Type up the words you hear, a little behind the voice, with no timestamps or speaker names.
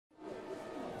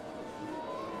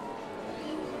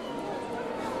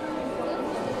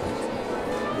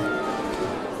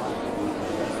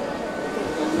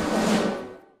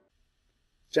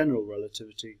general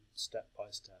relativity step by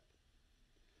step.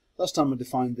 Last time I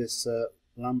defined this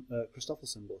Christoffel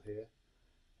symbol here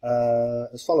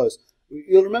as follows.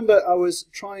 You'll remember I was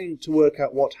trying to work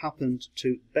out what happened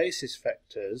to basis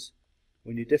vectors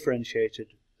when you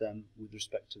differentiated them with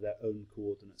respect to their own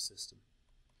coordinate system.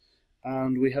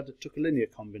 And we took a linear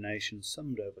combination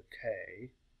summed over k,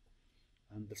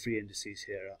 and the free indices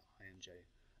here are I and j.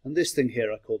 And this thing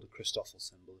here I call the Christoffel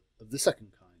symbol of the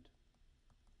second kind.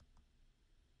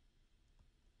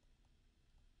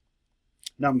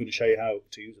 Now I'm going to show you how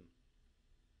to use them.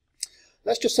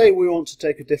 Let's just say we want to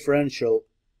take a differential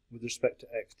with respect to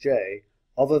xj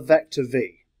of a vector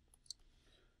v.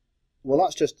 Well,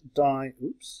 that's just di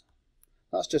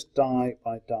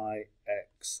by di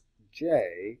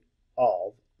xj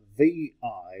of vi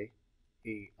ei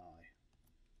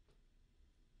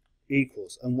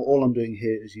equals, and all I'm doing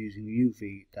here is using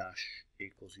uv dash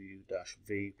equals u dash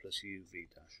v plus uv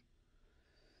dash.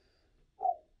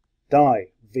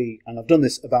 Di v, and I've done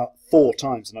this about 4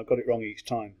 times and I've got it wrong each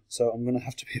time, so I'm going to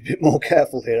have to be a bit more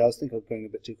careful here. I think I'm going a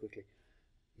bit too quickly.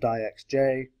 Di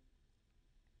xj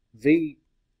vi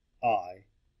ei.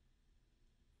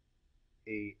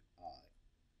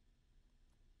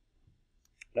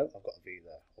 No, I've got a v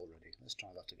there already. Let's try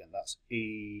that again. That's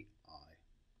ei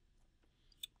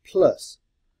plus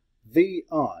vi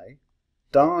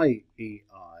di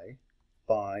ei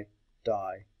by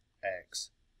di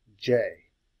xj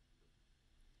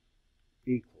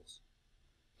equals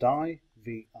di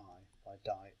vi by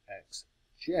di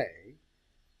xj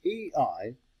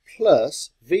ei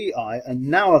plus vi, and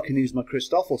now I can use my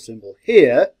Christoffel symbol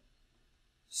here,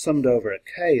 summed over a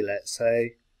k, let's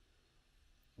say.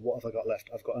 What have I got left?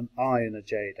 I've got an I and a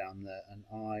j down there, an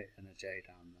I and a j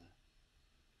down there,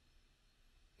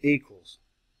 equals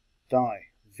di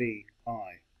vi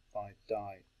by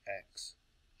di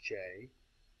xj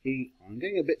ei. I'm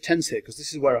getting a bit tense here because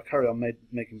this is where I carry on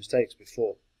making mistakes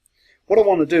before. What I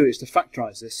want to do is to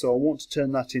factorise this, so I want to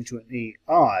turn that into an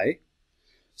ei.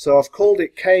 So I've called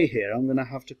it k here, I'm going to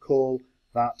have to call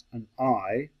that an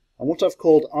I. And what I've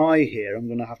called I here, I'm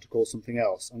going to have to call something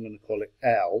else. I'm going to call it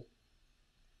L.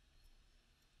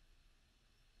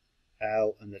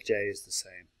 L and the j is the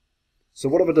same. So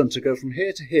what have I done? To go from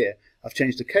here to here, I've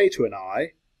changed the k to an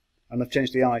I, and I've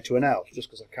changed the I to an L, just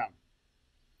because I can.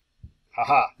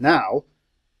 Haha, now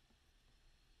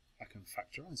I can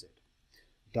factorise it.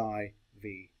 Di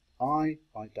vi by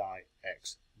di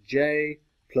xj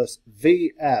plus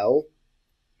vl,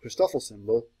 Christoffel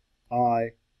symbol,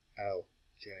 I, L,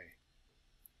 j.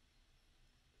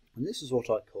 And this is what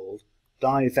I called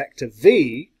di vector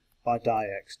v by di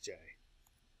xj.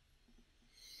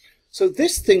 So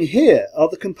this thing here are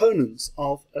the components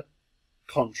of a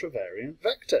contravariant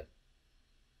vector,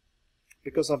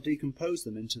 because I've decomposed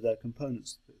them into their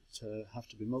components that have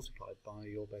to be multiplied by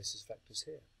your basis vectors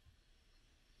here.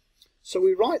 So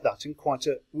we write that in quite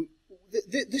a...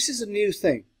 this is a new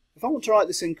thing. If I want to write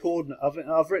this in coordinate,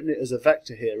 I've written it as a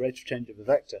vector here, rate of change of a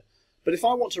vector. But if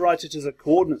I want to write it as a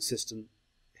coordinate system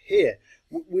here,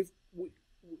 we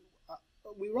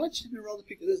write it in a rather...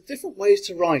 There's different ways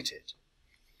to write it.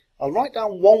 I'll write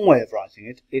down one way of writing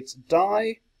it. It's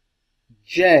di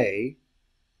j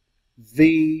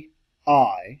vi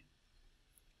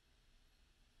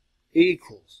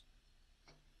equals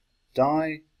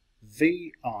di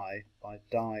vi by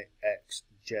di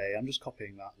xj. I'm just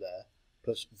copying that there.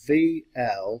 Plus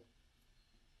vl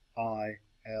I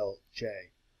L j.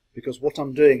 Because what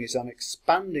I'm doing is I'm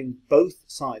expanding both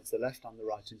sides, the left and the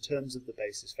right, in terms of the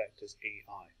basis vectors ei.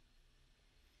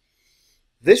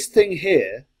 This thing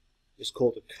here is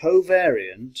called a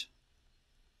covariant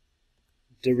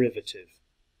derivative.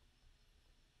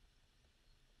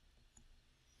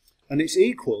 And it's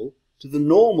equal to the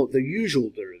normal, the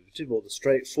usual derivative, or the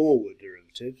straightforward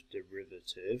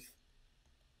derivative,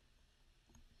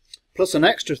 plus an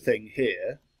extra thing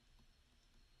here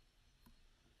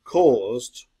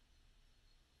caused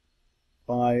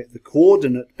by the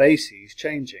coordinate bases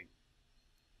changing.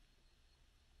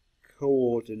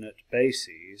 Coordinate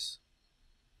bases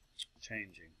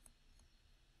changing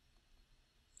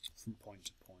from point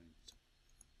to point.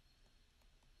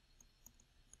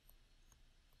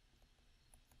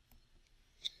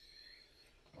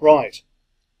 Right.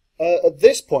 At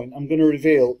this point, I'm going to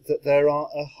reveal that there are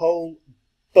a whole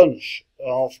bunch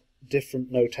of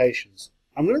different notations.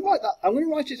 I'm going to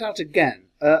write it out again.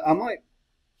 I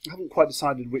haven't quite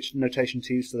decided which notation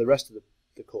to use for the rest of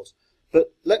the course.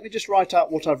 But let me just write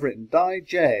out what I've written. Di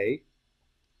j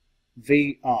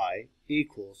vi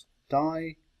equals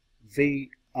di vi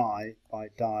by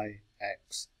di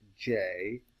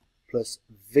xj plus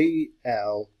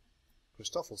vl,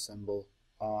 Christoffel symbol,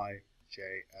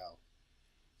 IJL.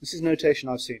 This is notation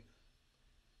I've seen.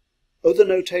 Other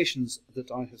notations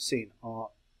that I have seen are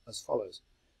as follows.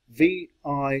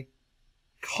 VI,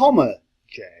 comma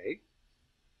J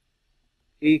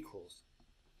equals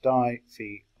di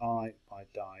phi I by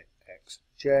di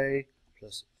xj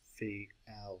plus phi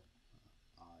L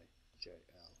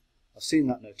IJL. I've seen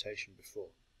that notation before.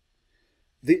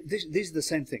 These are the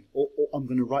same thing. Or I'm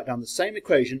going to write down the same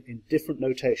equation in different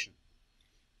notation.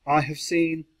 I have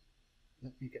seen,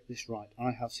 let me get this right,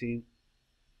 I have seen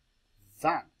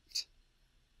that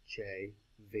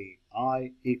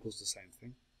JVI equals the same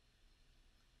thing.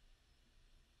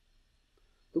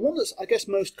 The one that's, I guess,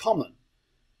 most common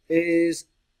is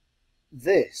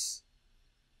this.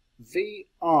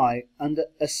 VI and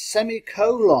a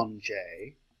semicolon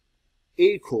J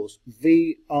equals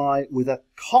VI with a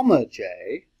comma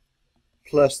J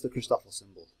plus the Christoffel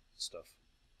symbol stuff,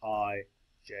 IJL.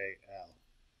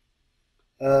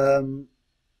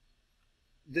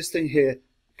 This thing here,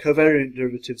 covariant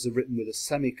derivatives are written with a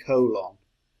semicolon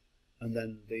and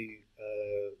then the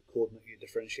coordinate you're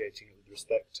differentiating it with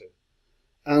respect to.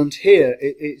 And here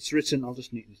it's written, I'll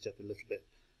just neaten it up a little bit,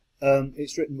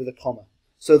 it's written with a comma.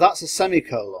 So that's a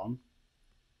semicolon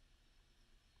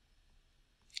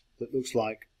that looks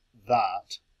like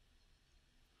that.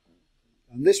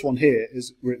 And this one here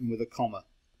is written with a comma,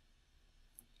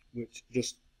 which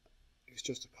it's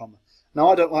just a comma. Now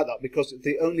I don't like that because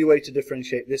the only way to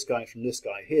differentiate this guy from this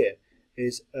guy here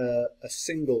is a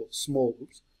single small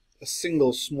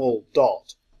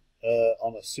dot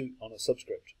on a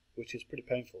subscript, which is pretty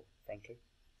painful, frankly.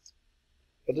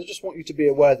 But I just want you to be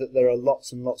aware that there are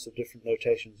lots and lots of different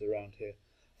notations around here.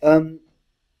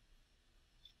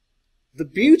 The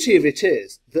beauty of it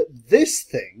is that this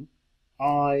thing,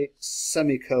 I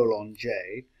semicolon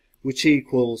J, which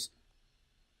equals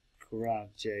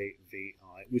grad J V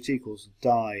I, which equals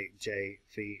di J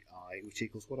V I, which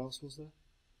equals, what else was there?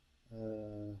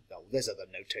 Oh, there's other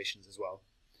notations as well.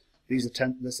 This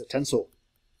is a tensor.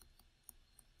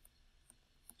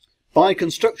 By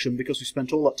construction, because we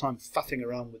spent all that time faffing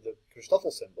around with the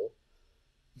Christoffel symbol,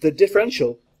 the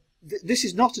differential, this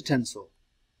is not a tensor.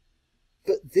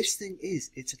 But this thing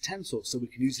is, it's a tensor, so we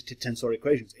can use it in tensor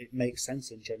equations. It makes sense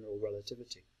in general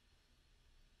relativity.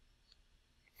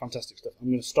 Fantastic stuff. I'm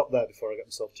going to stop there before I get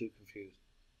myself too confused.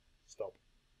 Stop.